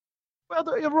Well,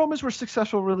 the Romans were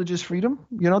successful religious freedom.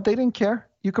 You know, they didn't care.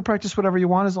 You could practice whatever you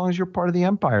want as long as you're part of the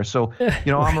empire. So,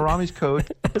 you know, Hammurabi's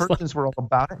code, the Persians were all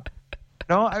about it.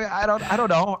 No, I don't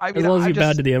know. I mean, as long as you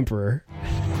bowed to the emperor.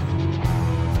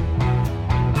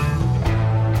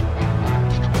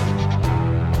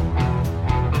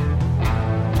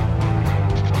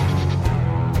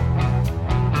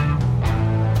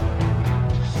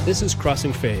 This is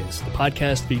Crossing Phase, the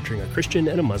podcast featuring a Christian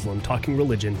and a Muslim talking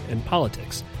religion and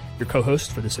politics. Your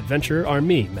co-hosts for this adventure are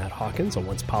me, Matt Hawkins, a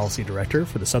once policy director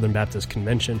for the Southern Baptist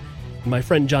Convention, and my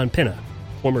friend John Pinna,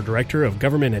 former director of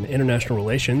government and international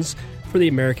relations for the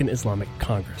American Islamic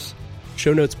Congress.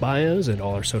 Show notes, bios, and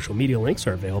all our social media links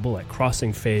are available at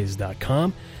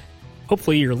crossingphase.com.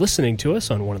 Hopefully you're listening to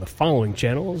us on one of the following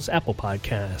channels: Apple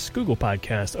Podcasts, Google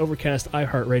Podcasts, Overcast,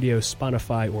 iHeartRadio,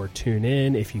 Spotify, or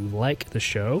TuneIn. If you like the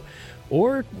show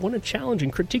or want to challenge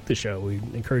and critique the show, we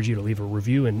encourage you to leave a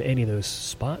review in any of those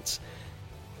spots.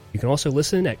 You can also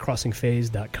listen at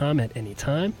crossingphase.com at any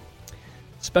time.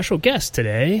 Special guest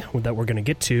today that we're going to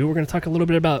get to. We're going to talk a little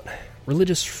bit about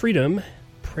religious freedom,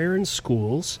 prayer in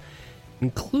schools,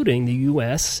 including the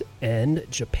U.S. and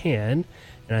Japan.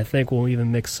 And I think we'll even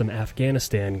mix some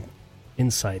Afghanistan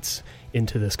insights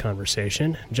into this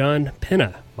conversation. John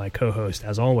Pinna, my co-host,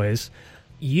 as always,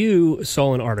 you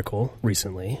saw an article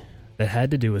recently that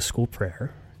had to do with school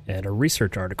prayer and a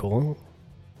research article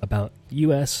about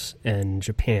U.S. and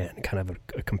Japan, kind of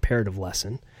a comparative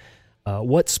lesson.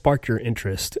 What sparked your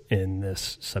interest in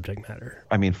this subject matter?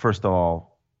 I mean, first of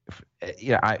all,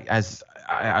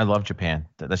 I love Japan.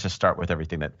 Let's just start with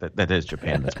everything that is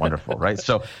Japan. That's wonderful, right?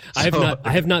 So I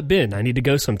have not been. I need to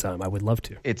go sometime. I would love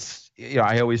to. It's,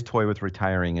 I always toy with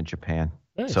retiring in Japan.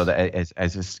 Nice. So that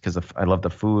because I love the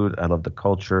food, I love the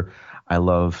culture, I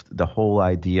love the whole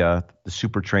idea, the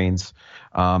super trains.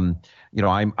 A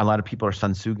lot of people are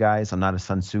Sun Tzu guys. I'm not a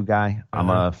Sun Tzu guy. I'm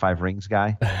a Five Rings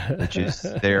guy, which is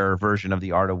their version of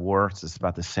the art of war. It's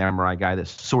about the samurai guy, the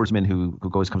swordsman who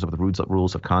always comes up with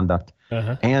rules of conduct.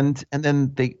 And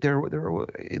then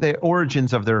the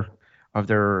origins of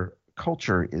their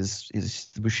culture is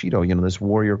Bushido. This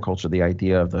warrior culture, the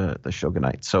idea of the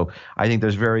shogunate. So I think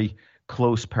there's very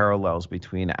close parallels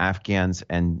between Afghans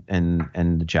and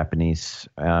the Japanese.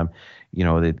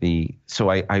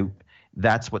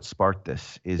 That's what sparked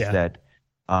this, is that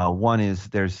one is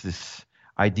there's this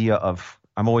idea of,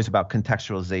 I'm always about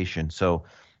contextualization. So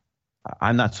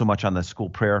I'm not so much on the school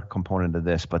prayer component of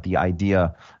this, but the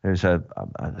idea, there's a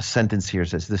sentence here that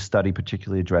says, this study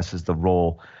particularly addresses the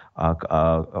role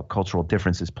cultural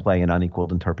differences play in unequal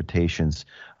interpretations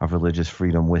of religious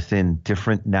freedom within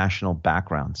different national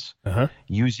backgrounds.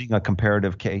 Using a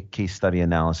comparative case study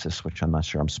analysis, which I'm not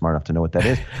sure I'm smart enough to know what that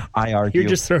is. I argue you're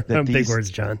just throwing around big words,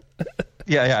 John.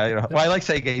 Yeah. Well, I like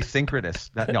saying asynchronous.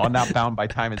 I'm not bound by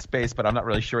time and space, but I'm not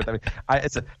really sure what that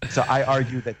means. So I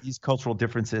argue that these cultural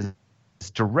differences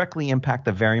directly impact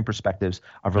the varying perspectives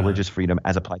of religious freedom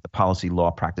as applied to policy, law,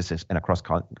 practices, and across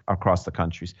the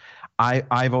countries.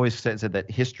 I've always said that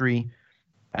history,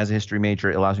 as a history major,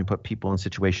 it allows me to put people and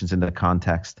situations into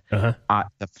context. The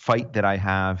fight that I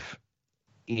have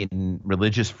in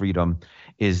religious freedom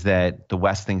is that the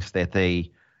West thinks that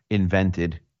they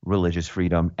invented religious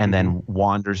freedom and then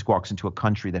walks into a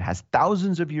country that has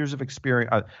thousands of years of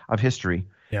experience of history,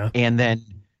 and then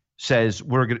says,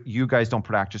 you guys don't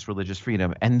practice religious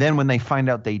freedom. And then when they find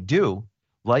out they do,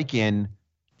 like in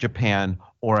Japan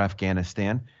or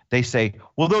Afghanistan, they say,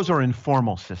 well, those are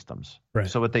informal systems. Right.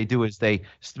 So what they do is they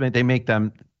make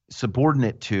them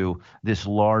subordinate to this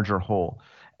larger whole.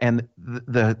 And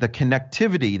the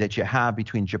connectivity that you have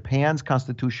between Japan's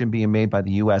constitution being made by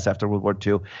the U.S. after World War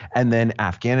II and then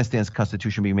Afghanistan's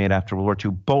constitution being made after World War II,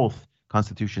 both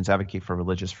constitutions advocate for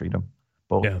religious freedom.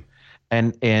 Both. Yeah.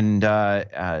 And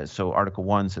so Article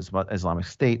 1 says about Islamic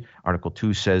State. Article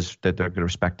 2 says that they're going to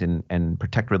respect and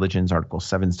protect religions. Article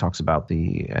 7 talks about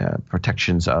the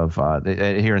protections of the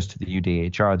adherence to the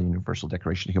UDHR, the Universal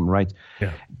Declaration of Human Rights.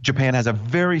 Yeah. Japan has a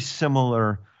very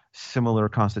similar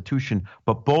constitution,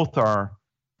 but both are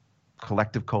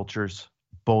collective cultures.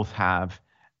 Both have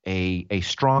a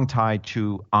strong tie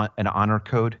to an honor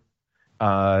code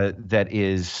that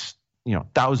is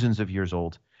thousands of years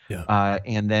old. Yeah.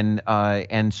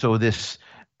 And so this,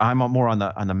 I'm more on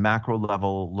the macro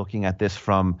level, looking at this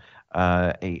from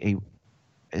a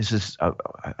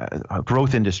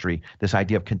growth industry, this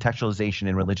idea of contextualization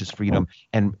and religious freedom,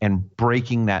 and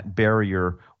breaking that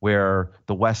barrier where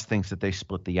the West thinks that they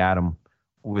split the atom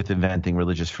with inventing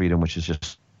religious freedom, which is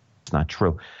just not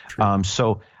true.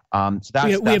 So that's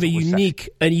we have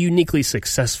a uniquely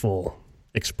successful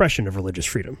expression of religious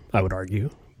freedom, I would argue,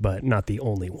 but not the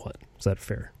only one. Is that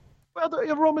fair? Well,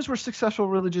 the Romans were successful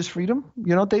religious freedom.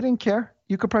 You know, they didn't care.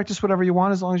 You could practice whatever you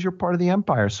want as long as you're part of the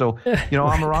empire. So, you know,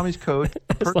 Hammurabi's code,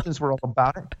 the Persians were all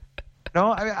about it.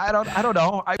 No, I mean, I don't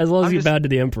know. As long as you bowed to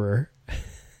the emperor.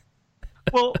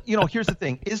 Well, you know, here's the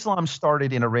thing. Islam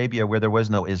started in Arabia where there was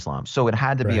no Islam. So it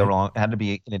had to be had to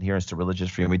be in adherence to religious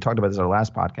freedom. We talked about this in our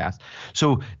last podcast.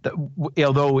 So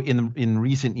although in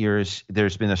recent years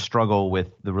there's been a struggle with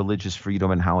the religious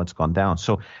freedom and how it's gone down.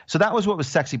 So that was what was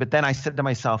sexy. But then I said to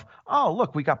myself, oh,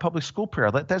 look, we got public school prayer.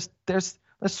 Let's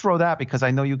throw that because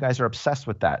I know you guys are obsessed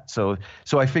with that. So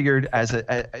I figured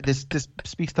this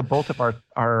speaks to both of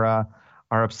our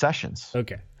obsessions.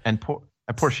 Okay. And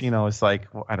poor Shino is like,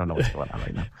 well, I don't know what's going on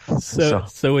right now.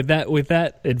 So with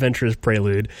that adventurous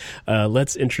prelude,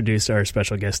 let's introduce our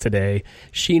special guest today.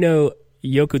 Shino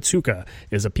Yokotsuka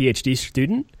is a PhD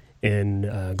student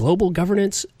in global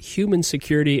governance, human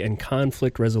security, and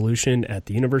conflict resolution at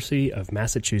the University of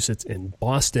Massachusetts in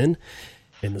Boston.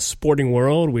 In the sporting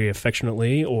world, we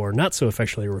affectionately, or not so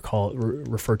affectionately,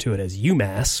 refer to it as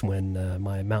UMass when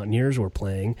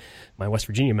my West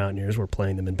Virginia Mountaineers were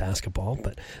playing them in basketball.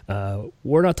 But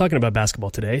we're not talking about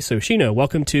basketball today. So, Shino,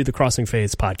 welcome to the Crossing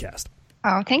Faiths podcast.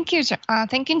 Oh, thank you.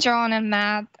 Thank you, John and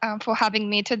Matt, for having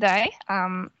me today.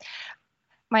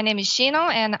 My name is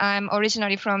Shino, and I'm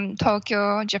originally from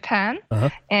Tokyo, Japan.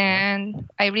 And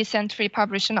I recently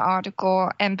published an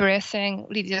article embracing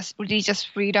religious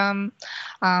freedom,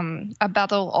 a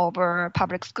battle over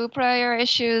public school prayer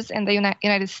issues in the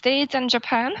United States and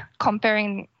Japan,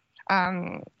 comparing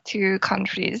two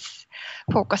countries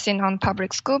focusing on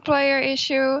public school prayer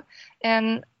issue.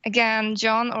 And again,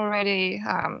 John already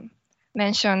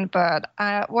mentioned, but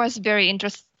I was very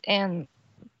interested in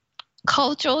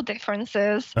cultural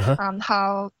differences,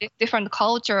 how different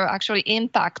culture actually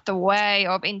impact the way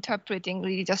of interpreting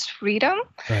religious freedom.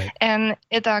 Right. And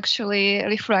it actually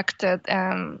reflected,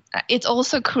 it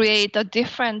also created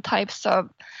different types of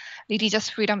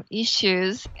religious freedom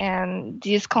issues, and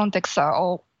these contexts are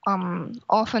all,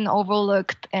 often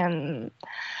overlooked in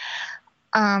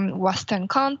Western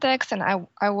context, and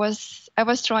I was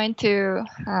trying to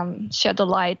shed a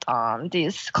light on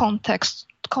these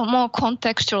more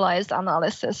contextualized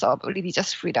analysis of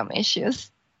religious freedom issues.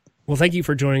 Well, thank you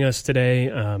for joining us today,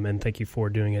 and thank you for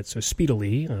doing it so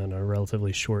speedily on a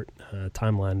relatively short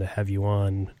timeline to have you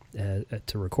on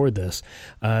to record this.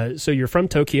 So you're from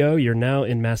Tokyo. You're now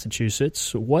in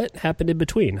Massachusetts. What happened in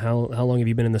between? How long have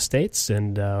you been in the States?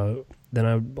 And then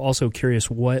I'm also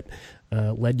curious what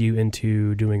led you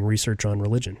into doing research on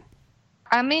religion.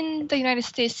 I'm in the United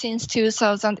States since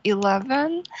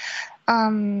 2011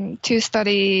 to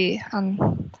study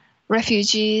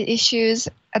refugee issues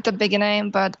at the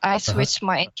beginning, but I switched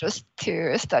my interest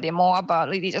to study more about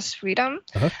religious freedom,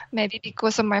 maybe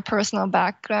because of my personal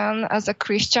background as a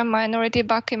Christian minority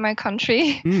back in my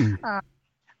country.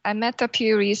 I met a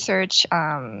Pew Research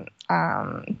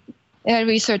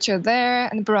researcher there,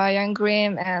 and Brian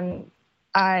Grimm, and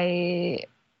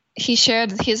he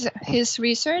shared his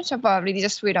research about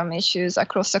religious freedom issues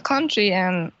across the country,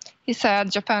 and he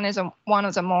said Japan is one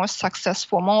of the most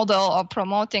successful model of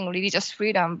promoting religious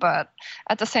freedom. But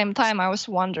at the same time, I was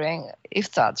wondering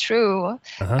if that's true.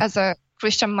 As a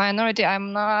Christian minority,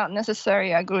 I'm not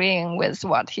necessarily agreeing with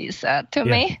what he said to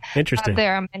me. Interesting.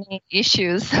 There are many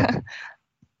issues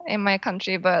in my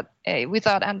country, but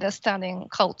without understanding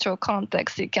cultural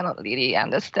context, you cannot really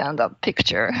understand the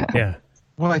picture. Yeah.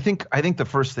 Well, I think the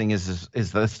first thing is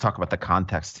let's talk about the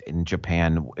context in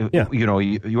Japan. Yeah. You know,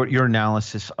 your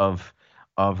analysis of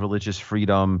religious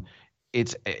freedom.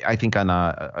 It's, I think,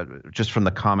 on just from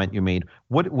the comment you made.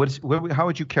 How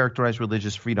would you characterize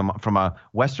religious freedom from a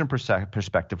Western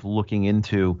perspective, looking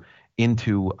into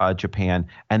Japan,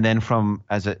 and then from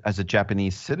as a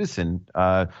Japanese citizen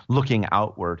looking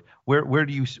outward? Where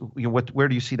do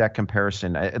you see that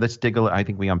comparison? Let's dig a little. I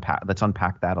think let's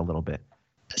unpack that a little bit.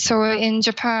 So in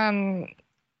Japan,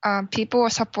 people are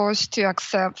supposed to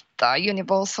accept the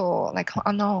universal,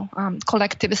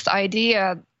 collectivist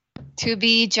idea to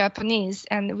be Japanese,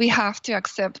 and we have to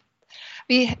accept.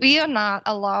 We are not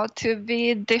allowed to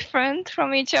be different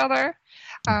from each other.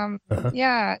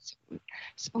 Yeah,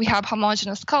 we have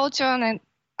homogeneous culture, and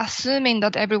assuming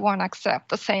that everyone accepts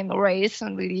the same race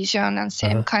and religion and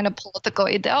same kind of political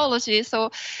ideology. So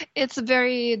it's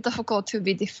very difficult to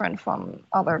be different from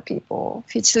other people,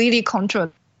 which really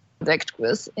contradicts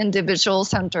with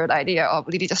individual-centered idea of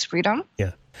religious freedom.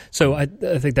 Yeah. So I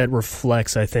think that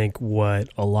reflects, what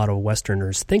a lot of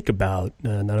Westerners think about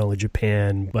not only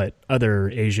Japan, but other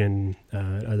Asian,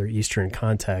 other Eastern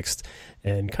contexts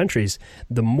and countries.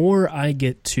 The more I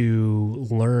get to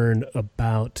learn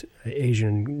about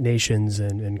Asian nations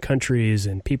and countries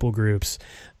and people groups,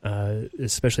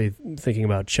 especially thinking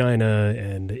about China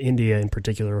and India in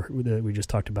particular, that we just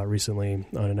talked about recently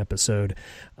on an episode,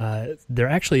 there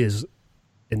actually is,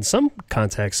 in some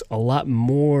contexts, a lot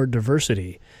more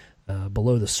diversity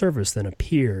below the surface than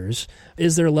appears.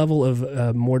 Is there a level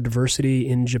of more diversity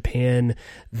in Japan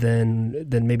than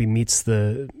maybe meets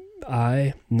the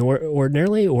eye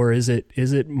ordinarily, or is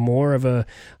it more of a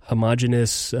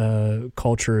homogeneous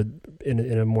culture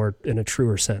in a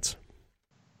truer sense?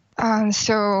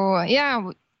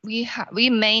 We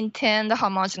maintain the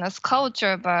homogeneous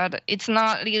culture, but it's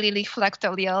not really reflect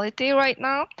the reality right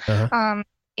now. Uh-huh.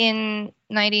 In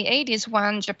 1980s,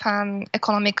 when Japan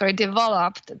economically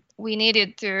developed, we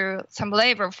needed some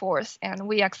labor force, and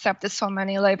we accepted so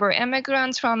many labor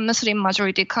immigrants from Muslim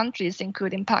majority countries,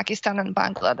 including Pakistan and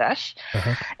Bangladesh.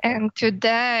 Uh-huh. And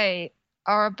today,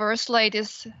 our birth rate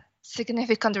is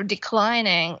significantly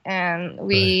declining, and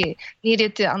we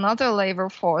needed another labor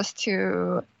force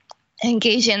to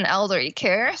engage in elderly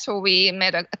care. So we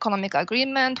made an economic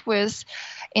agreement with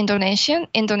Indonesian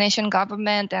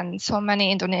government, and so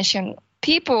many Indonesian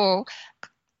people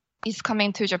is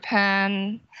coming to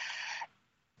Japan.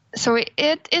 So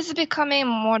it is becoming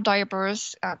more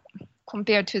diverse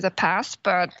compared to the past,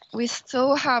 but we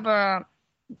still have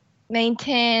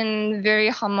maintain very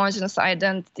homogeneous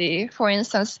identity. For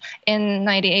instance, in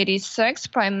 1986,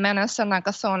 Prime Minister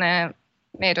Nakasone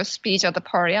made a speech at the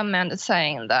parliament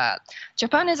saying that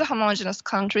Japan is a homogeneous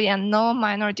country and no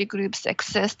minority groups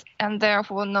exist, and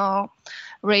therefore no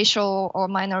racial or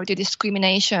minority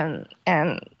discrimination.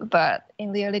 But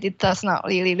in reality, it does not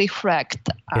really reflect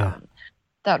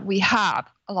that we have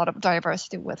a lot of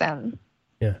diversity within.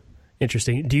 Yeah.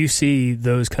 Interesting. Do you see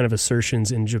those kind of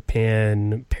assertions in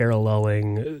Japan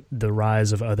paralleling the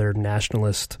rise of other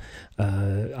nationalist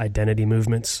identity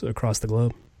movements across the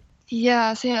globe?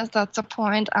 Yes, that's the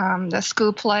point. The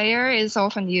school player is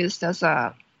often used as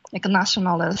a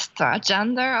nationalist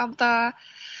agenda of the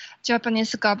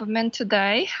Japanese government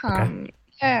today. Okay.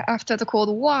 After the Cold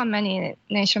War, many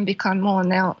nations become more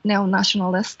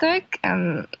neo-nationalistic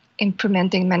and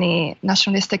implementing many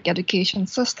nationalistic education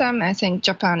system. I think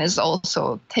Japan is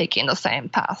also taking the same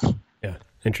path. Yeah,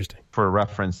 interesting. For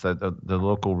reference, the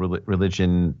local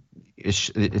religion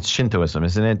it's Shintoism,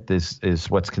 isn't it? This is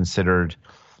what's considered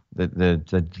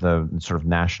the sort of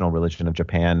national religion of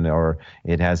Japan, or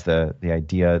it has the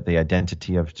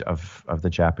identity of the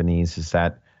Japanese. Is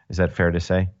that fair to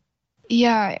say?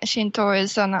 Yeah, Shinto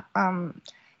is an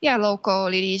local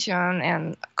religion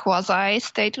and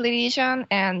quasi-state religion.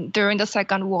 And during the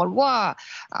Second World War,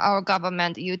 our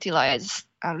government utilized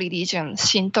religion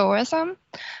Shintoism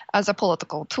as a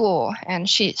political tool, and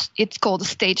it's called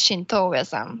state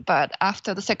Shintoism. But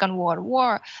after the Second World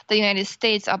War, the United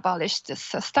States abolished this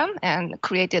system and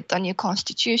created a new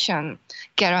constitution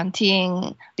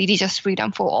guaranteeing religious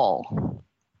freedom for all.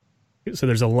 So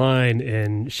there's a line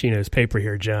in Shino's paper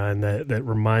here, John, that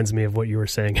reminds me of what you were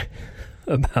saying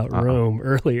about Rome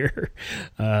earlier.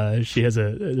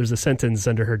 There's a sentence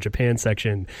under her Japan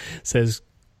section says,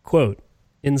 quote,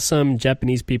 "In sum,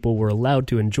 Japanese people were allowed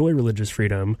to enjoy religious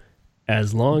freedom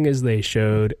as long as they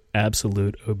showed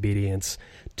absolute obedience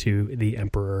to the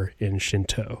emperor in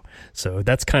Shinto." So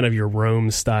that's kind of your Rome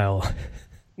style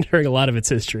during a lot of its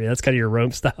history. That's kind of your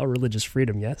Rome style religious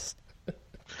freedom, yes?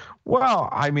 Well,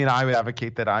 I mean, I would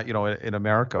advocate that in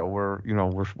America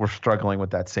we're struggling with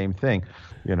that same thing.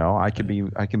 I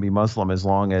can be Muslim as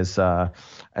long as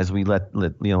we let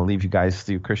leave you guys,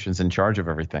 the Christians, in charge of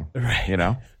everything.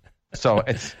 Right. So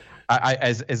it's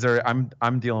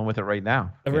I'm dealing with it right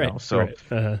now. Right. So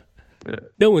right.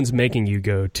 No one's making you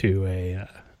go to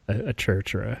a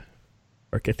church or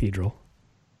a cathedral.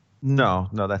 No,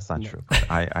 that's not true.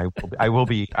 I will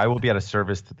be at a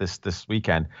service this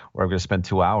weekend where I'm going to spend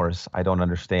 2 hours. I don't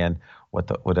understand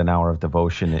what an hour of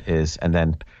devotion is, and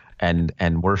then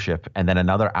and worship, and then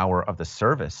another hour of the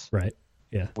service. Right.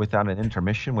 Yeah. Without an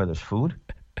intermission where there's food.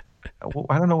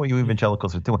 I don't know what you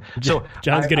evangelicals are doing. So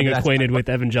John's getting acquainted with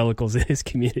evangelicals in his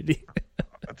community.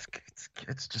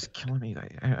 It's just killing me.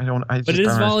 I don't. But it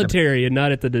is voluntary and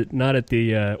not at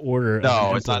the order.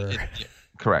 No, it's not.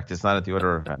 Correct. It's not at the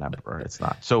order of an emperor. It's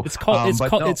not. So it's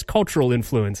cultural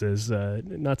influences,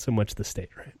 not so much the state,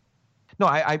 right? No,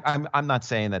 I'm not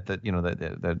saying that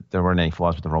that there weren't any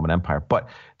flaws with the Roman Empire, but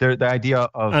the idea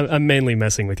of I'm mainly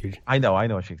messing with you. I know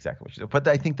exactly what you do, but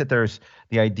I think that there's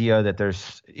the idea that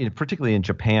there's, particularly in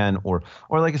Japan or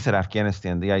like I said,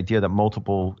 Afghanistan, the idea that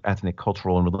multiple ethnic,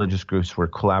 cultural, and religious groups were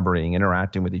collaborating,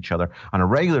 interacting with each other on a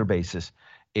regular basis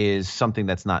is something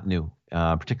that's not new,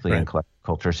 particularly in collective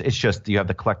cultures. It's just you have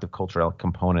the collective cultural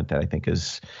component that I think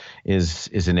is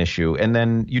an issue, and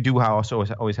then you do also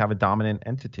always have a dominant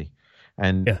entity,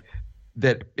 and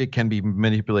that it can be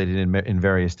manipulated in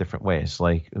various different ways,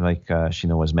 like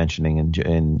Shino was mentioning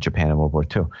in Japan in World War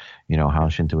II. How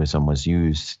Shintoism was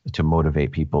used to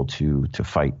motivate people to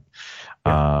fight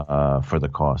for the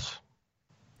cause.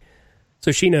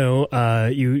 So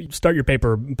Shino, you start your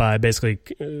paper by basically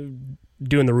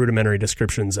doing the rudimentary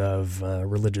descriptions of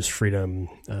religious freedom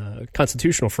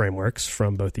constitutional frameworks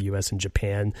from both the U.S. and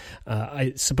Japan.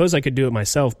 I suppose I could do it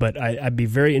myself, but I'd be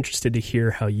very interested to hear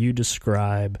how you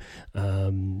describe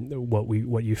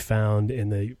what you found in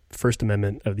the First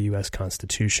Amendment of the U.S.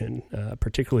 Constitution,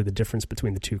 particularly the difference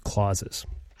between the two clauses.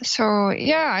 So,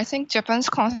 I think Japan's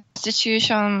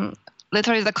constitution,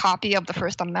 literally the copy of the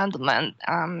First Amendment,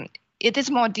 it is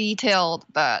more detailed,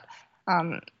 but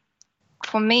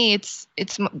for me, it's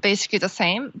basically the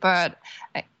same. But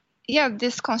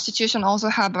this constitution also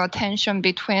have a tension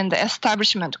between the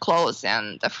establishment clause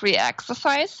and the free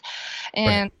exercise.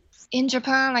 And in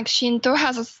Japan, like Shinto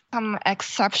has some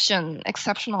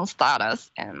exceptional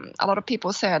status, and a lot of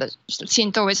people say that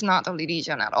Shinto is not a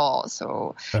religion at all,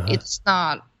 so it's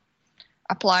not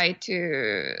applied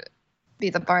to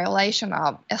be the violation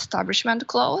of establishment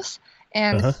clause.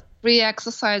 And free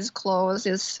exercise clause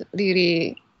is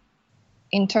really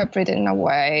interpreted in a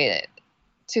way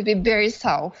to be very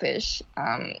selfish,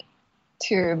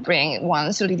 to bring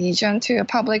one's religion to a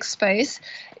public space.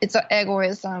 It's an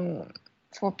egoism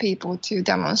for people to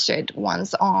demonstrate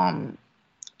one's own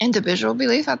individual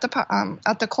belief at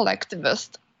the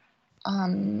collectivist,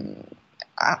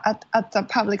 at the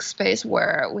public space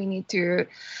where we need to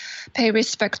pay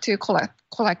respect to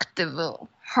collective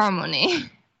harmony.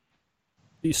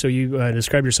 So you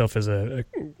describe yourself as a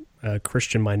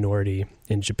Christian minority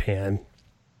in Japan.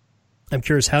 I'm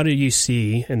curious, how do you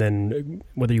see, and then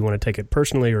whether you want to take it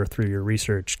personally or through your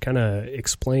research, kind of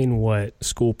explain what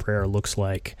school prayer looks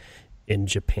like in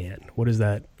Japan? What does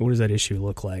that issue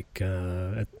look like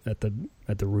at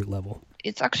the root level?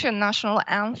 It's actually a national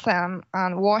anthem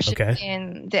and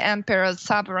worshiping the emperor's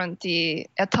sovereignty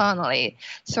eternally.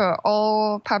 So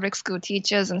all public school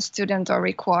teachers and students are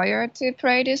required to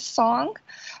pray this song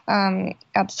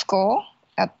at school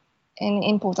in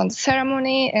important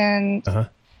ceremony. And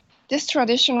this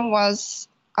tradition was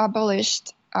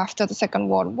abolished after the Second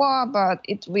World War, but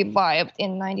it revived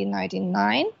in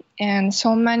 1999. And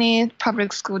so many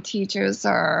public school teachers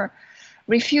are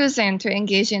refusing to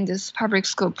engage in this public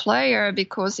school prayer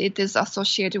because it is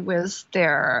associated with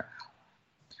their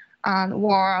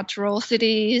war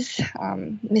atrocities,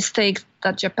 mistakes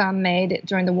that Japan made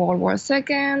during the World War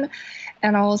II,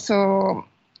 and also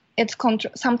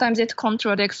sometimes it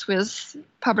contradicts with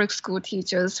public school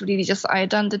teachers' religious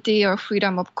identity or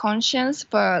freedom of conscience,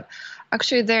 but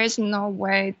actually there is no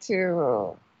way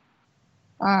to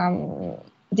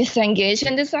disengage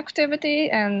in this activity,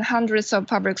 and hundreds of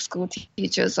public school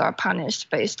teachers are punished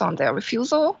based on their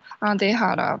refusal. They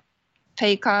had a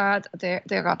pay cut, they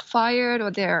got fired, or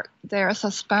they're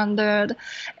suspended.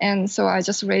 And so I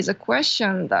just raised a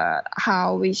question that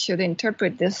how we should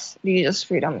interpret this religious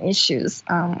freedom issues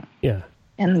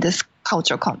in this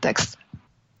cultural context.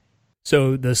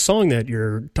 So the song that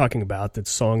you're talking about, that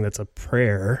song that's a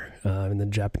prayer in the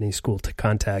Japanese school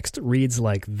context, reads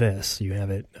like this. You have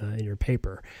it in your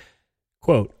paper.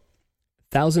 Quote,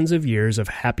 "Thousands of years of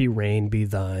happy reign be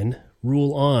thine.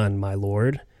 Rule on, my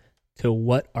lord, till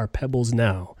what are pebbles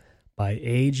now, by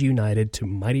age united to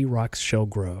mighty rocks shall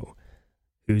grow,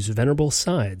 whose venerable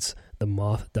sides the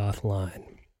moth doth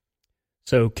line."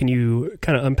 So can you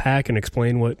kind of unpack and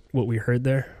explain what we heard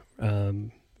there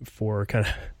for kind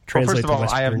of translate? Well, first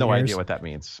of all, I have no idea what that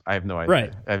means. I have no idea.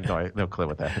 Right. I have no clue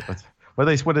what that is. What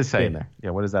are they saying there?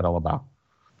 Yeah, what is that all about?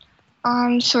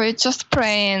 So it's just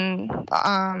praying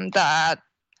that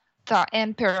the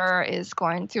emperor is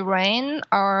going to reign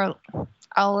our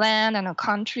land and a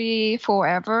country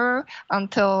forever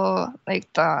until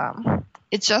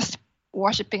it's just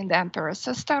worshiping the emperor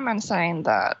system and saying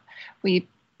that we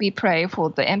pray for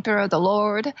the emperor, the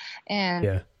Lord,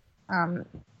 and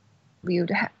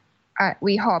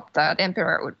we hope that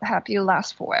emperor would happy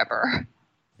last forever.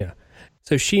 Yeah.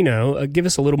 So Shino, give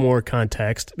us a little more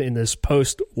context in this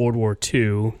post-World War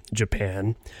II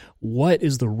Japan. What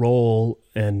is the role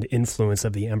and influence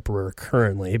of the emperor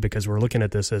currently? Because we're looking at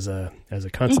this as a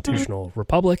constitutional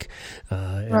republic,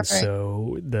 and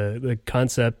so the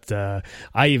concept.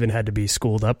 I even had to be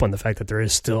schooled up on the fact that there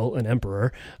is still an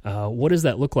emperor. What does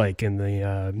that look like in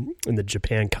the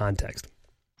Japan context?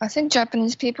 I think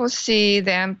Japanese people see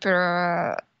the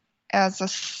emperor as a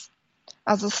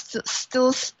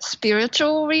still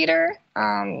spiritual leader.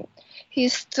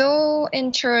 He's still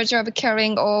in charge of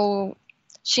carrying all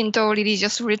Shinto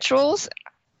religious rituals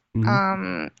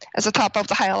as the top of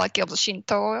the hierarchy of the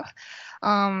Shinto.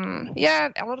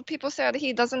 A lot of people said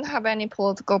he doesn't have any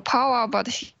political power, but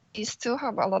he still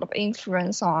have a lot of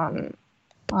influence on,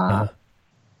 I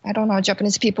don't know,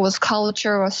 Japanese people's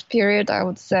culture or spirit, I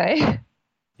would say.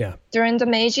 Yeah. During the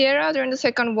Meiji era, during the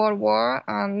Second World War,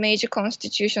 Meiji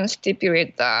Constitution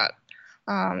stipulated that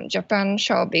Japan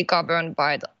shall be governed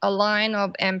by a line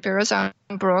of emperors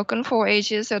unbroken for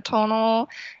ages, eternal,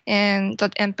 and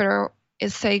that emperor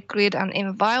is sacred and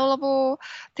inviolable.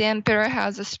 The emperor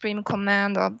has the supreme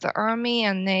command of the army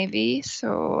and navy.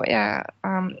 So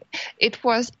it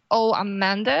was all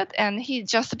amended, and he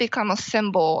just become a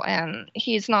symbol, and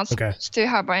he's not supposed to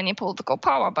have any political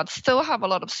power, but still have a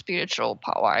lot of spiritual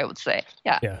power, I would say.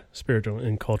 Yeah, spiritual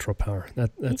and cultural power.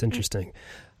 That's interesting.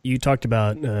 You talked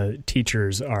about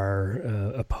teachers are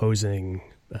opposing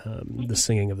the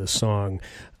singing of the song.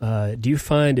 Do you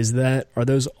find are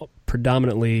those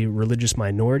predominantly religious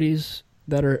minorities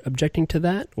that are objecting to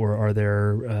that, or are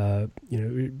there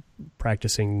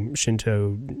practicing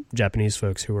Shinto Japanese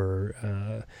folks who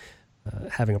are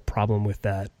having a problem with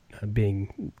that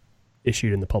being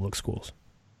issued in the public schools?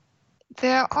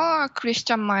 There are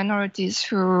Christian minorities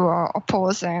who are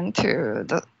opposing to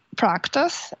the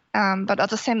practice, but at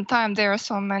the same time there are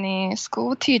so many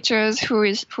school teachers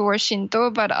who are Shinto,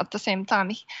 but at the same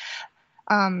time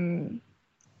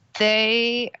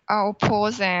they are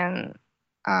opposing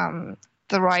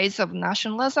the rise of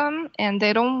nationalism, and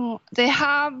they don't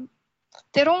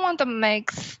want to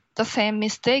make the same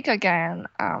mistake again,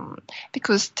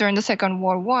 because during the Second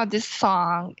World War this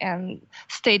song and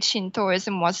state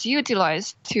Shintoism was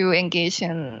utilized to engage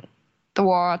in the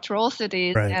war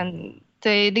atrocities, and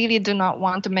they really do not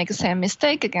want to make the same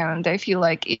mistake again. They feel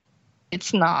like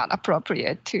it's not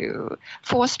appropriate to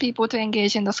force people to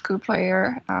engage in the school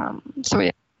prayer.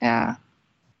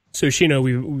 So, Shino,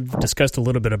 we've discussed a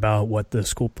little bit about what the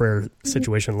school prayer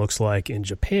situation looks like in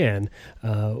Japan.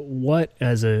 What,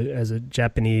 as a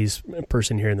Japanese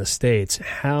person here in the States,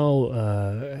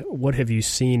 what have you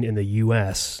seen in the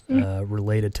U.S.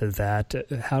 Related to that?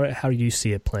 How do you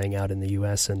see it playing out in the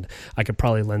U.S.? And I could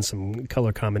probably lend some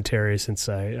color commentary since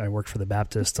I worked for the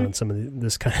Baptist on some of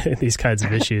these kinds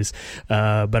of issues.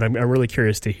 But I'm really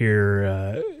curious to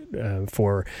hear.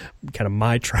 For kind of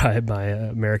my tribe, my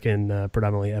American,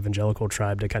 predominantly evangelical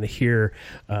tribe, to kind of hear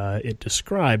it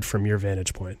described from your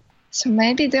vantage point. So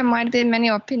maybe there might be many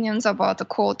opinions about the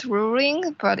court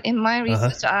ruling, but in my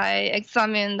research, I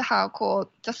examined how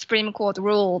the Supreme Court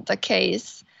ruled the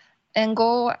case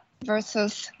Engel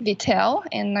versus Vittel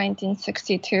in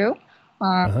 1962.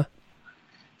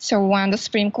 So when the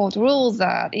Supreme Court ruled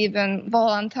that even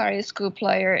voluntary school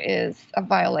prayer is a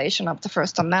violation of the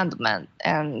First Amendment,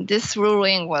 and this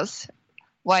ruling was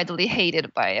widely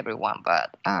hated by everyone.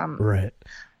 But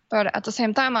but at the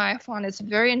same time, I found it's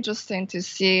very interesting to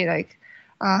see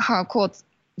how courts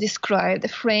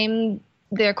frame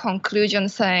their conclusion,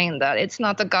 saying that it's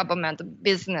not the government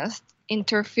business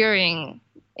interfering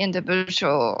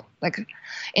individual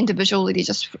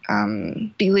religious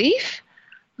belief.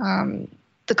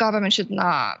 The government should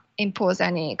not impose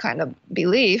any kind of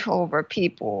belief over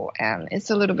people, and it's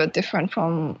a little bit different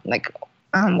from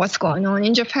what's going on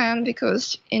in Japan,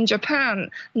 because in Japan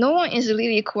no one is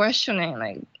really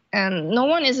questioning and no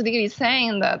one is really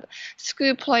saying that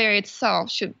school prayer itself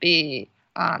should be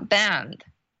banned.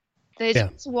 They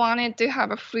just wanted to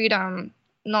have a freedom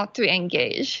not to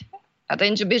engage at the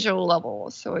individual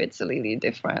level, so it's really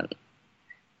different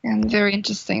and very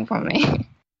interesting for me.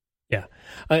 Yeah,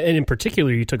 and in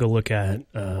particular, you took a look at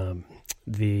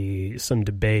some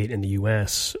debate in the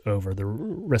U.S. over the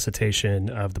recitation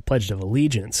of the Pledge of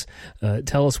Allegiance.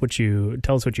 Tell us what you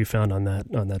found on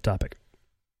that topic.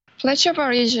 Pledge of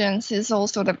Allegiance is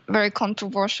also very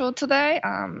controversial today.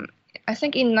 I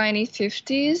think in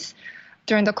 1950s,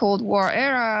 during the Cold War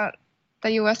era,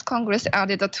 the U.S. Congress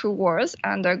added the two words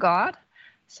 "under God."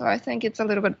 So I think it's a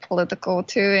little bit political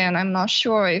too, and I'm not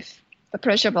sure if the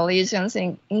Pledge of Allegiance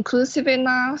is inclusive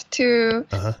enough to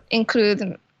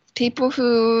include people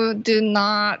who do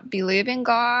not believe in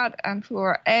God and who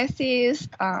are atheists.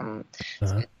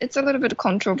 It's a little bit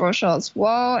controversial as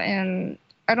well, and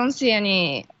I don't see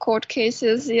any court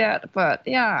cases yet, but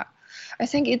yeah, I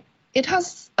think it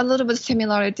has a little bit of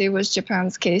similarity with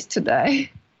Japan's case today.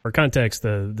 For context,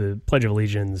 the Pledge of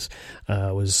Allegiance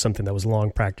was something that was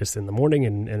long practiced in the morning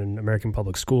in American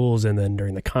public schools, and then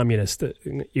during the communist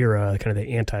era, kind of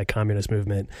the anti-communist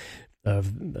movement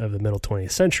of the middle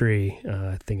 20th century,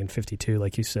 I think in 52,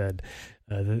 like you said,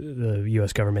 the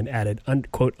U.S. government added,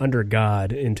 quote, under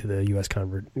God into the U.S.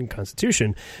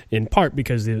 Constitution, in part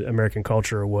because the American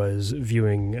culture was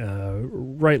viewing,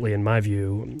 rightly in my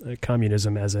view,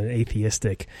 communism as an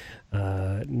atheistic,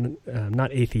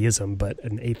 not atheism, but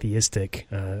an atheistic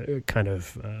kind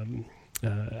of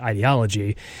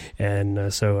ideology.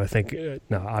 And so I think,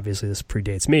 now obviously this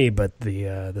predates me, but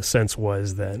the sense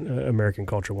was that American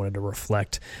culture wanted to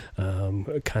reflect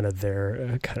kind of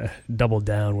their kind of double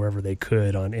down wherever they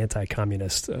could on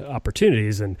anti-communist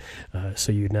opportunities. And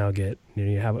so you now get,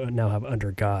 you have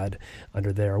under God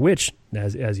under there, which,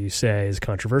 as you say, is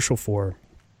controversial for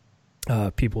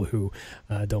people who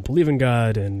don't believe in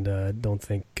God and don't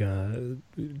think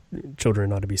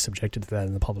children ought to be subjected to that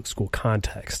in the public school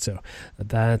context. So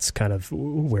that's kind of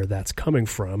where that's coming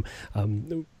from.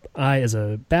 I, as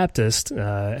a Baptist,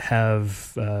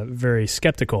 have very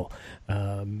skeptical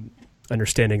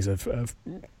understandings of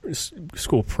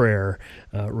school prayer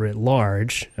writ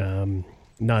large.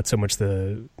 Not so much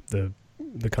the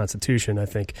Constitution. I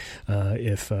think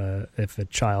if a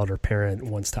child or parent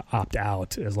wants to opt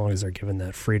out, as long as they're given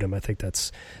that freedom, I think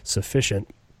that's sufficient.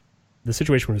 The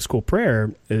situation with school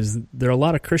prayer is there are a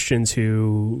lot of Christians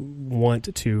who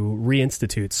want to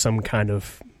reinstitute some kind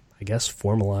of, I guess,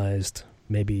 formalized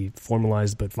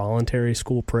but voluntary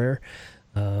school prayer.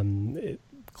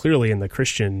 Clearly in the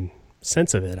Christian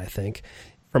sense of it, I think.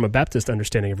 From a Baptist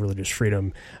understanding of religious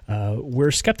freedom,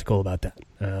 we're skeptical about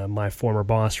that. My former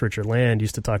boss, Richard Land,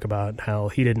 used to talk about how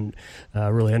he didn't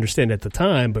really understand it at the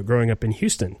time, but growing up in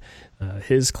Houston,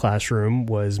 his classroom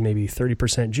was maybe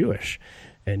 30% Jewish,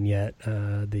 and yet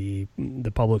the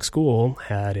public school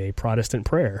had a Protestant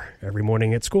prayer every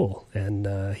morning at school,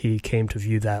 and he came to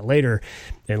view that later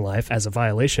in life as a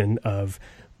violation of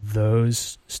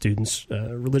those students'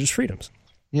 religious freedoms.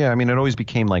 Yeah, I mean, it always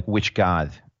became like, which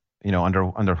God?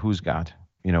 Under whose God?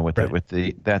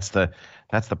 That's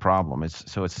the problem.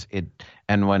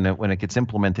 And when it gets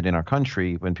implemented in our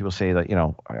country, when people say that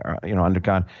under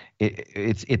God,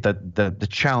 the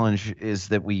challenge is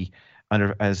that we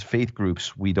as faith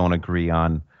groups we don't agree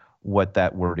on what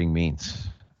that wording means,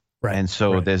 right? And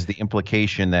so there's the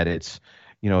implication that it's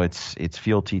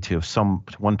fealty to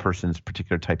one person's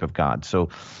particular type of God. So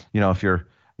if you're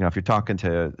talking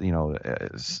to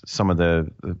some of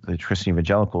the Christian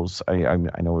evangelicals, I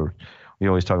know we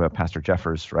always talk about Pastor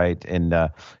Jeffers, right? And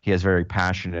he is very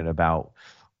passionate about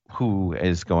who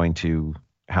is going to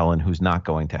hell and who's not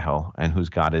going to hell, and whose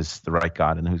God is the right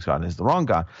God and whose God is the wrong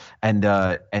God.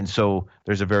 And so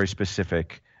there's a very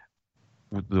specific,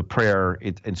 the prayer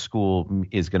in school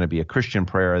is going to be a Christian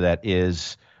prayer that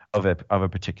is of a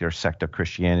particular sect of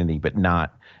Christianity, but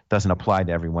doesn't apply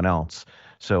to everyone else.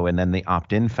 So, and then the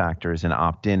opt-in factor is an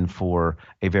opt-in for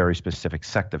a very specific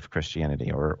sect of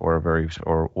Christianity, or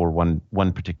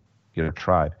one particular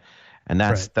tribe, and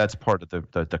that's part of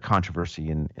the controversy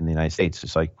in the United States.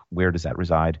 It's like, where does that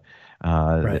reside?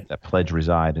 That pledge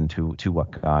reside, and to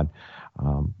what God?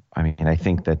 I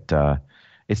think that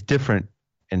it's different,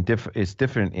 it's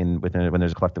different when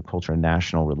there's a collective culture and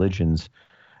national religions.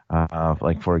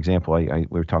 Like, for example, we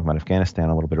were talking about Afghanistan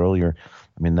a little bit earlier.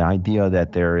 I mean, the idea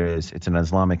that it's an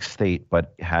Islamic state,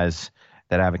 but that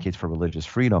advocates for religious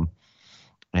freedom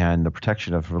and the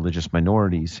protection of religious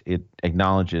minorities. It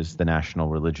acknowledges the national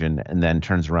religion and then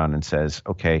turns around and says,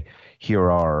 okay, here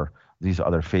are these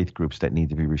other faith groups that need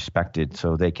to be respected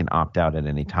so they can opt out at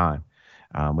any time,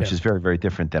 which is very, very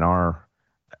different than our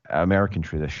American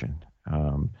tradition.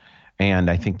 And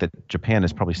I think that Japan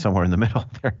is probably somewhere in the middle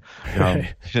there.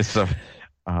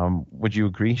 Would you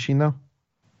agree, Shino?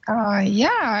 Yeah,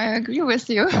 I agree with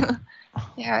you.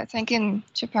 Yeah, I think in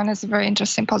Japan is a very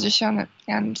interesting position,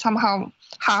 and somehow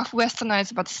half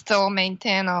westernized, but still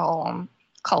maintain our own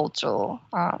cultural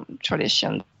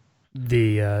tradition.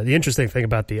 The interesting thing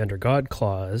about the under God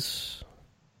clause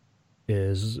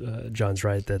is, John's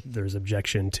right, that there's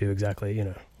objection to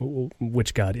exactly,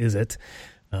 which God is it?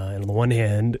 And on the one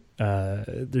hand,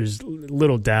 there's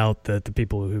little doubt that the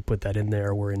people who put that in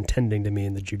there were intending to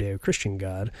mean the Judeo-Christian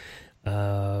God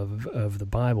of the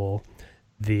Bible.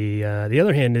 The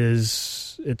other hand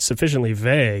is it's sufficiently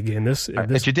vague in this.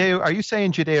 Are you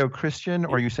saying Judeo-Christian,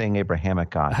 or are you saying Abrahamic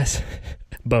God?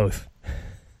 Both.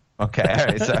 Okay, all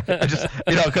right. So I just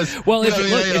because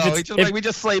we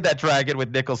just slayed that dragon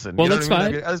with Nicholson. Well, that's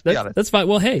fine. Let's be honest. That's fine.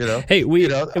 Well, hey, look. If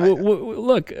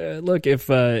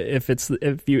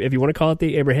you want to call it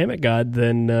the Abrahamic God,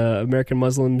 then American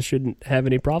Muslims shouldn't have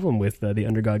any problem with the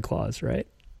under God clause, right?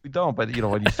 We don't, but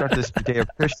when you start this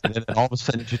Judeo-Christian, and then all of a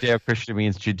sudden Judeo-Christian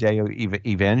means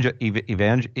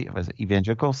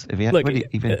evangelicals.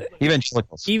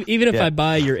 Evangelicals. Even if I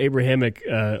buy your Abrahamic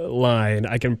line,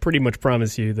 I can pretty much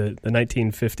promise you that the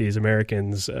 1950s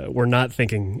Americans were not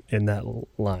thinking in that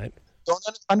line. Don't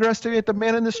underestimate the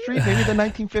man in the street. Maybe the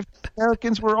 1950s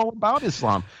Americans were all about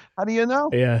Islam. How do you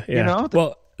know? Yeah.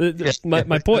 Well.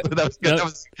 My point. That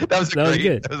was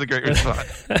a great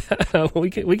response.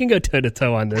 we can go toe to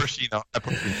toe on this. We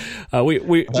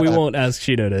won't ask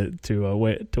Shino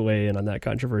to weigh in on that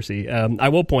controversy. I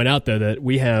will point out though that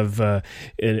we have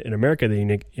in America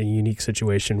a unique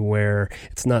situation where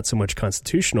it's not so much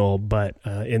constitutional, but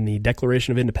in the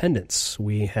Declaration of Independence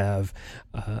we have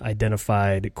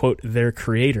identified, quote, their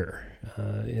creator.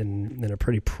 In a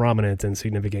pretty prominent and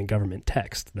significant government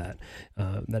text that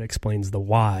explains the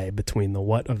why between the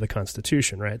what of the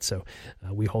Constitution, right? So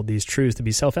we hold these truths to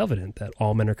be self-evident, that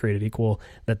all men are created equal,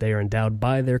 that they are endowed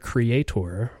by their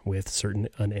creator with certain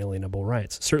unalienable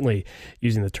rights. Certainly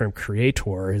using the term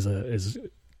creator is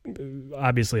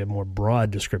obviously a more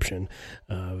broad description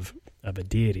of a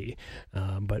deity,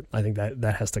 but I think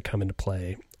that has to come into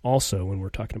play also when we're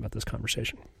talking about this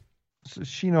conversation. So,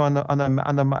 Shino,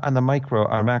 on the micro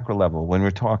or macro level, when we're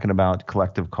talking about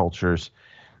collective cultures,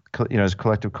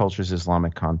 collective cultures,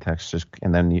 Islamic context,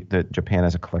 and then Japan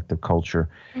as a collective culture,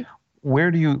 where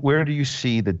do you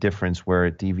see the difference where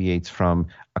it deviates from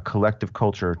a collective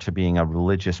culture to being a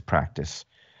religious practice?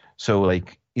 So,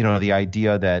 the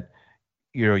idea that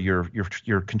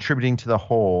you're contributing to the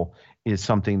whole is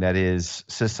something that is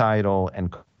societal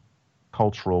and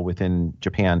cultural within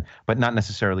Japan, but not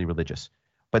necessarily religious.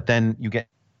 But then you get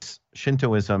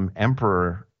Shintoism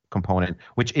emperor component,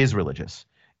 which is religious.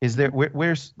 Is there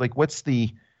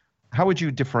how would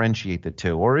you differentiate the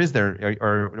two, or is there,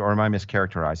 or am I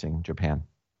mischaracterizing Japan?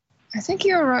 I think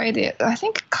you're right. I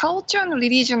think culture and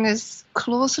religion is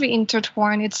closely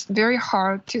intertwined. It's very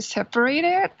hard to separate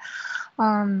it.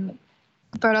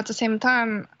 But at the same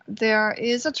time, there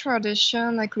is a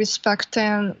tradition like respect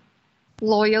and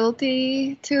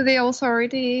loyalty to the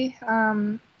authority.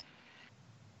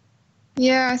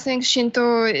 I think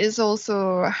Shinto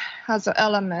has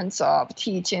elements of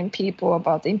teaching people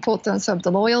about the importance of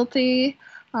the loyalty.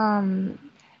 And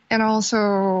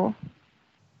also,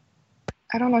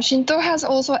 I don't know, Shinto has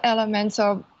also elements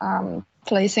of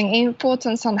placing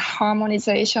importance on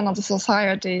harmonization of the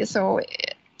society. So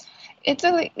it's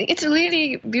a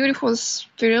really beautiful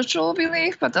spiritual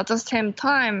belief, but at the same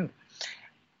time,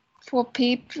 for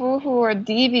people who are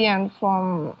deviant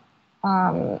from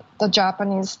the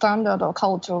Japanese standard or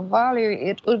cultural value,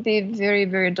 it would be very,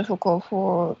 very difficult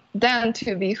for them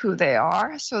to be who they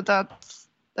are. So that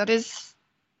is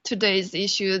today's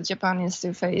issue Japan needs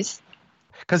to face.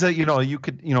 Because you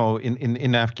could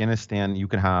in Afghanistan you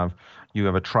have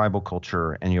a tribal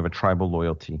culture and you have a tribal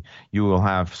loyalty. You will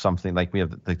have something like we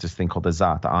have this thing called the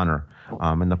Zat, the honor,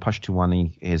 and the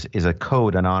Pashtuwani is a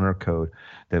code, an honor code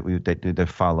that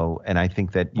follow. And I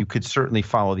think that you could certainly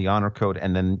follow the honor code,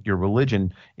 and then your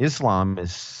religion, Islam,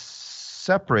 is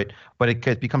separate, but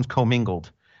it becomes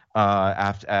commingled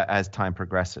as time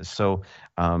progresses. So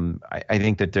I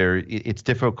think that it's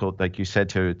difficult, like you said,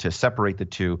 to separate the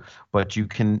two, but you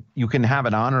can have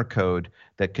an honor code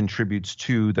that contributes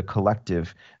to the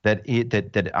collective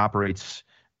that operates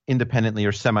independently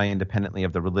or semi-independently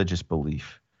of the religious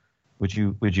belief. Would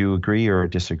you agree or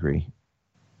disagree?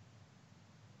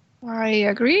 I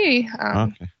agree.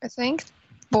 Okay. I think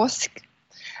both.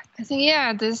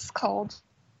 This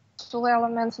cultural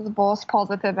elements is both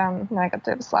positive and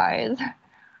negative side.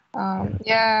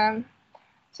 So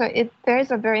there is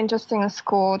a very interesting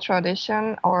school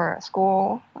tradition or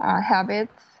school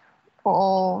habits for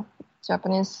all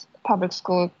Japanese public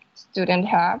school students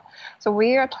have. So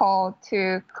we are told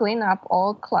to clean up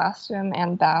all classroom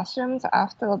and bathrooms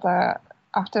after the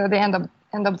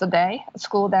end of the day,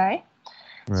 school day.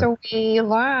 Right. So we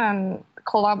learn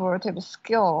collaborative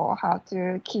skill, how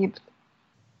to keep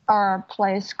our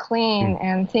place clean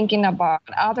and thinking about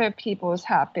other people's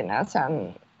happiness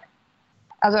and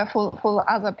for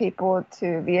other people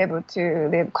to be able to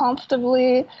live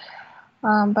comfortably.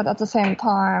 But at the same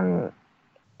time,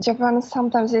 Japan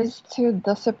sometimes is too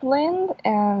disciplined,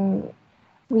 and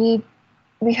we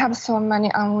have so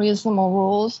many unreasonable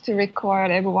rules to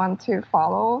require everyone to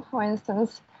follow. For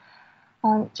instance,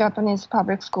 Japanese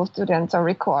public school students are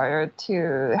required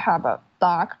to have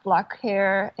dark black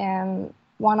hair, and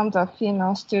one of the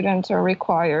female students are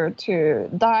required to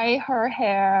dye her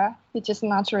hair, which is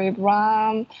naturally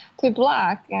brown, to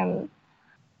black. And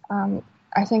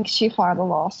I think she filed a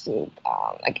lawsuit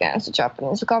against the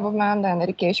Japanese government and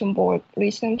education board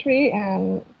recently.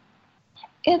 And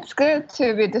it's good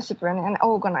to be disciplined and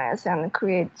organized and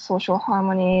create social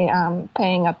harmony,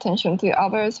 paying attention to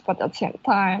others, but at the same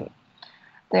time,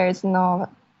 there is no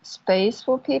space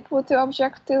for people to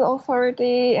object to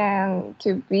authority and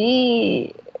to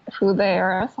be who they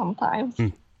are sometimes.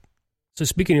 So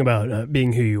speaking about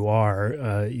being who you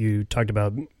are, you talked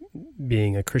about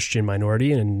being a Christian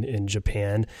minority in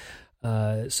Japan.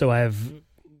 So I have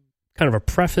kind of a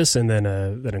preface and then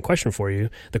a question for you.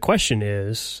 The question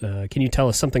is, can you tell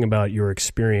us something about your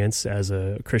experience as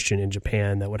a Christian in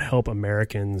Japan that would help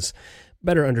Americans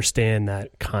better understand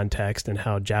that context and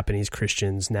how Japanese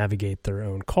Christians navigate their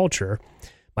own culture?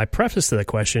 My preface to the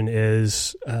question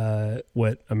is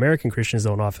what American Christians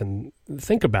don't often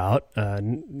think about,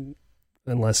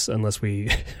 unless we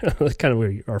kind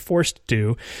of are forced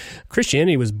to.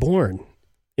 Christianity was born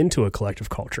into a collective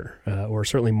culture, or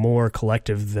certainly more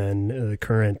collective than the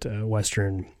current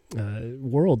Western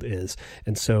world is.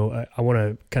 And so I want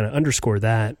to kind of underscore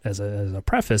that as a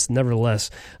preface,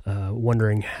 nevertheless,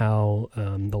 wondering how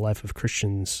the life of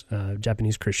Christians,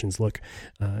 Japanese Christians, look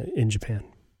in Japan.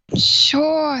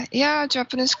 Sure. Yeah,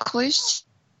 Japanese Christian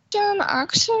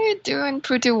actually doing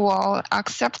pretty well,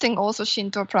 accepting also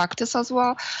Shinto practice as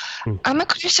well. I'm a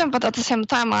Christian, but at the same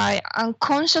time, I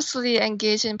unconsciously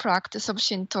engage in practice of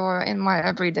Shinto in my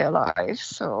everyday life.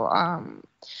 So I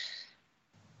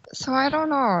don't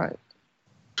know.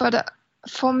 But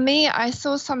for me, I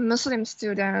saw some Muslim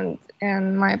students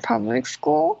in my public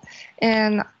school,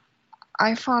 and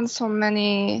I found so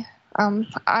many.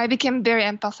 I became very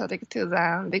empathetic to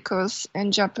them because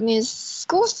in Japanese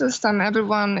school system,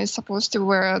 everyone is supposed to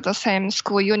wear the same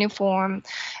school uniform,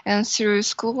 and through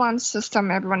school lunch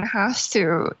system, everyone has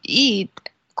to eat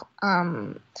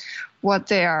what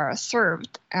they are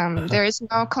served. There is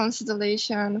no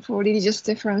consideration for religious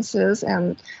differences,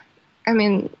 and I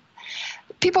mean,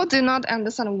 people do not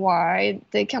understand why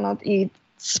they cannot eat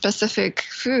specific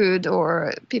food,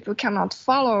 or people cannot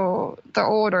follow the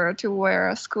order to wear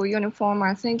a school uniform.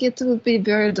 I think it would be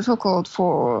very difficult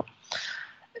for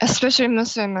especially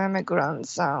Muslim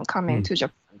immigrants coming to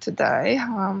Japan today,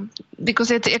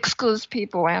 because it excludes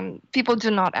people and people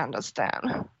do not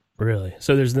understand. Really?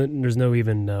 So there's no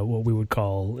even what we would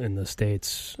call in the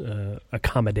States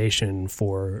accommodation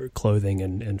for clothing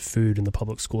and food in the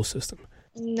public school system?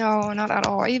 No, not at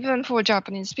all. Even for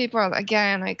Japanese people,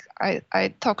 again, like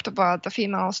I talked about the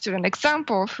female student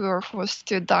example who are forced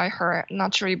to dye her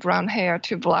naturally brown hair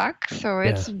to black. So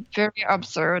it's very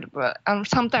absurd, but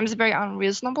sometimes very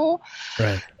unreasonable.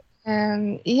 Right.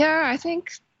 And yeah, I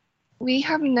think we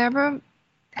have never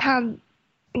had,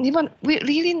 we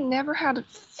really never had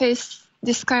faced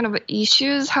this kind of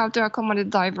issues, how to accommodate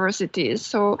diversity.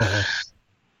 So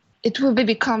it will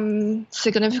become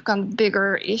significant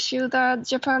bigger issue that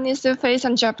Japan needs to face,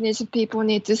 and Japanese people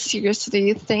need to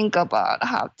seriously think about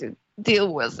how to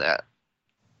deal with it.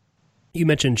 You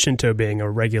mentioned Shinto being a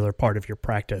regular part of your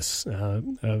practice,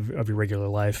 of your regular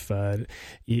life,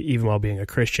 even while being a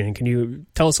Christian. Can you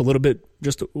tell us a little bit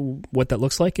just what that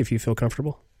looks like, if you feel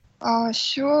comfortable?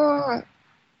 Sure.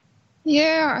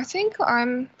 Yeah, I think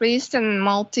I'm raised in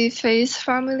multi-faith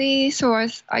family, so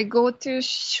I go to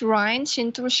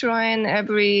Shinto shrine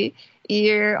every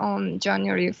year on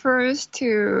January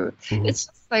 1st it's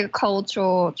like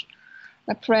cultural,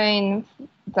 like praying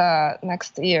the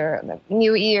next year, the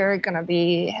new year gonna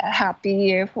be a happy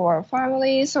year for our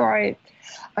family. So I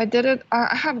did it.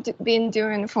 I have been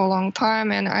doing it for a long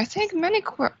time, and I think many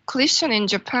Christian in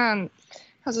Japan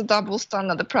has a double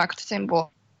standard practicing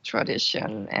both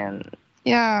tradition and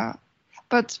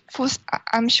but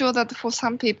I'm sure that for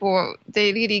some people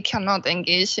they really cannot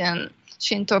engage in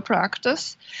Shinto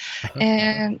practice.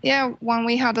 And when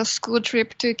we had a school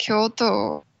trip to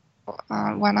Kyoto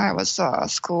when I was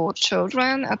school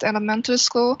children at elementary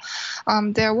school,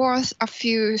 there was a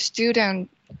few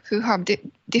students who have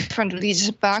different religious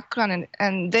background,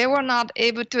 and they were not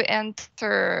able to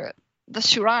enter the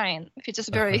shrine, which is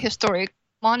a very historic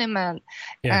monument.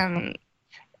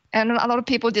 And a lot of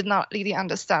people did not really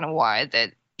understand why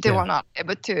they were not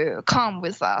able to come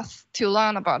with us to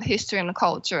learn about history and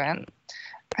culture. And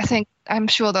I'm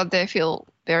sure that they feel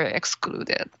very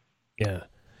excluded. Yeah.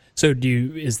 So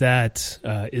is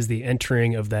the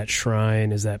entering of that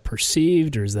shrine, is that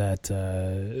perceived, or is that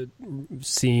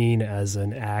seen as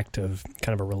an act of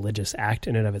kind of a religious act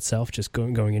in and of itself, just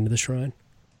going into the shrine?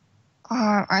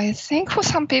 I think for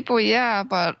some people, yeah,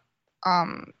 but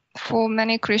for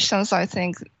many Christians, I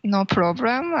think no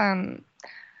problem. And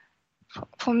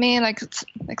for me, like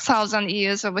 1,000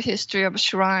 years of history of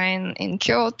shrine in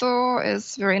Kyoto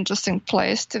is a very interesting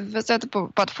place to visit.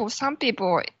 But for some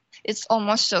people, it's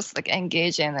almost just like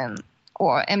engaging in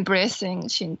or embracing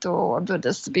Shinto or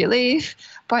Buddhist belief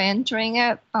by entering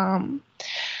it.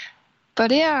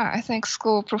 But yeah, I think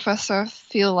school professors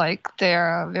feel like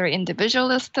they're very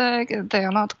individualistic. They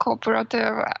are not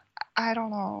cooperative. I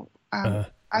don't know.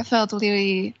 I felt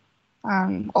really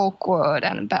awkward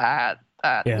and bad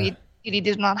that we really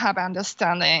did not have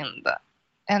understanding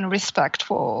and respect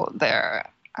for their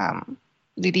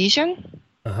religion.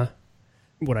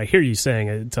 What I hear you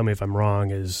saying, tell me if I'm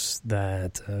wrong, is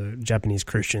that Japanese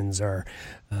Christians are,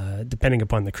 depending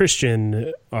upon the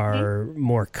Christian, are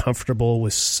more comfortable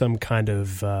with some kind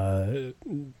of,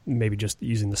 maybe just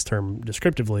using this term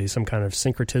descriptively, some kind of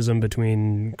syncretism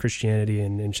between Christianity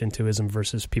and Shintoism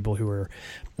versus people who are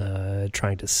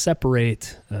trying to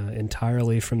separate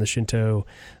entirely from the Shinto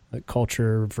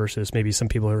culture versus maybe some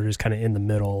people who are just kind of in the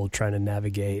middle trying to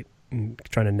navigate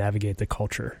the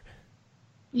culture.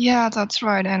 Yeah, that's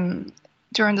right. And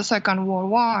during the Second World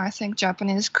War, I think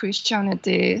Japanese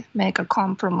Christianity make a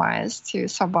compromise to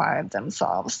survive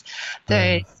themselves.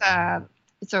 They said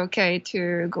it's okay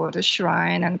to go to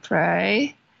shrine and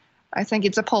pray. I think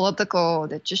it's a political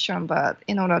decision, but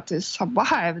in order to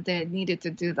survive, they needed to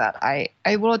do that. I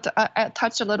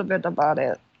touched a little bit about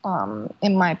it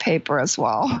in my paper as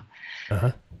well.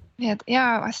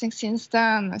 Yeah, I think since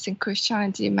then, I think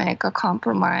Christianity make a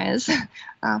compromise,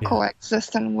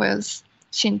 coexisting with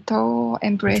Shinto,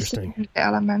 embracing the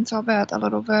elements of it a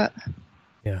little bit.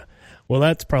 Yeah. Well,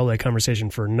 that's probably a conversation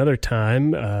for another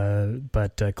time.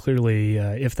 But clearly,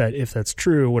 if that's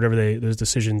true, whatever those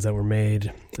decisions that were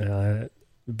made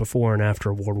before and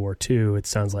after World War II, it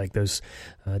sounds like those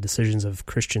decisions of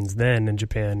Christians then in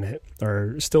Japan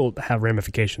are still have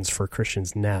ramifications for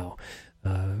Christians now.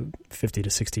 50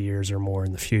 to 60 years or more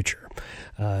in the future.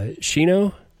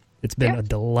 Shino, it's been a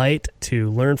delight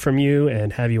to learn from you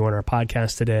and have you on our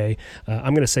podcast today.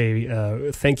 I'm going to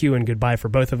say thank you and goodbye for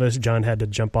both of us. John had to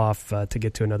jump off to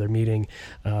get to another meeting,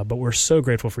 but we're so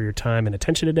grateful for your time and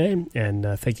attention today,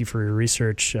 and thank you for your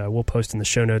research. We'll post in the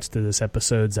show notes to this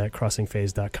episode at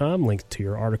crossingphase.com, linked to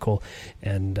your article,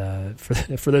 and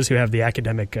for those who have the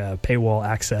academic paywall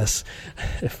access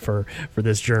for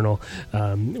this journal,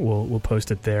 we'll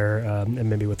post it there, and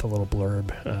maybe with a little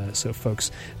blurb so folks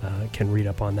can read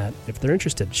up on that if they're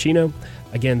interested. Shino,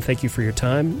 again, thank you for your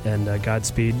time, and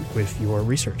Godspeed with your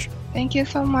research. Thank you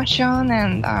so much, John,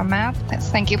 and Matt.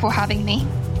 Thank you for having me.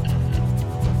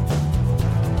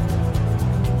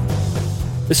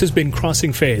 This has been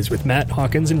Crossing Phase with Matt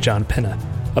Hawkins and John Penna,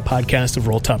 a podcast of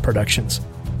Rolltop Productions.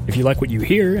 If you like what you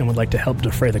hear and would like to help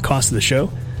defray the cost of the show,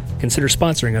 consider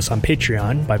sponsoring us on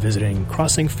Patreon by visiting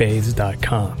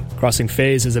crossingphase.com. Crossing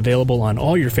Phase is available on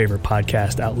all your favorite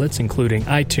podcast outlets, including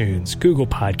iTunes, Google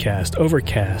Podcast,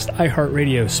 Overcast,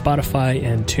 iHeartRadio, Spotify,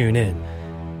 and TuneIn.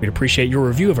 We'd appreciate your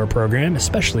review of our program,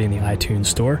 especially in the iTunes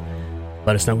store.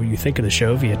 Let us know what you think of the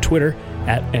show via Twitter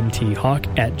 @MTHawk,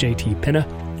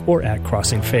 @JTPenna, or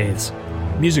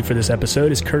 @CrossingPhase. Music for this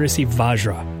episode is courtesy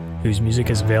Vajra, whose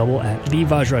music is available at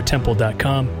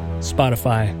thevajratemple.com,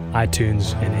 Spotify,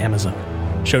 iTunes, and Amazon.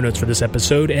 Show notes for this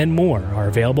episode and more are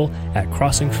available at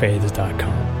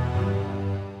crossingphase.com.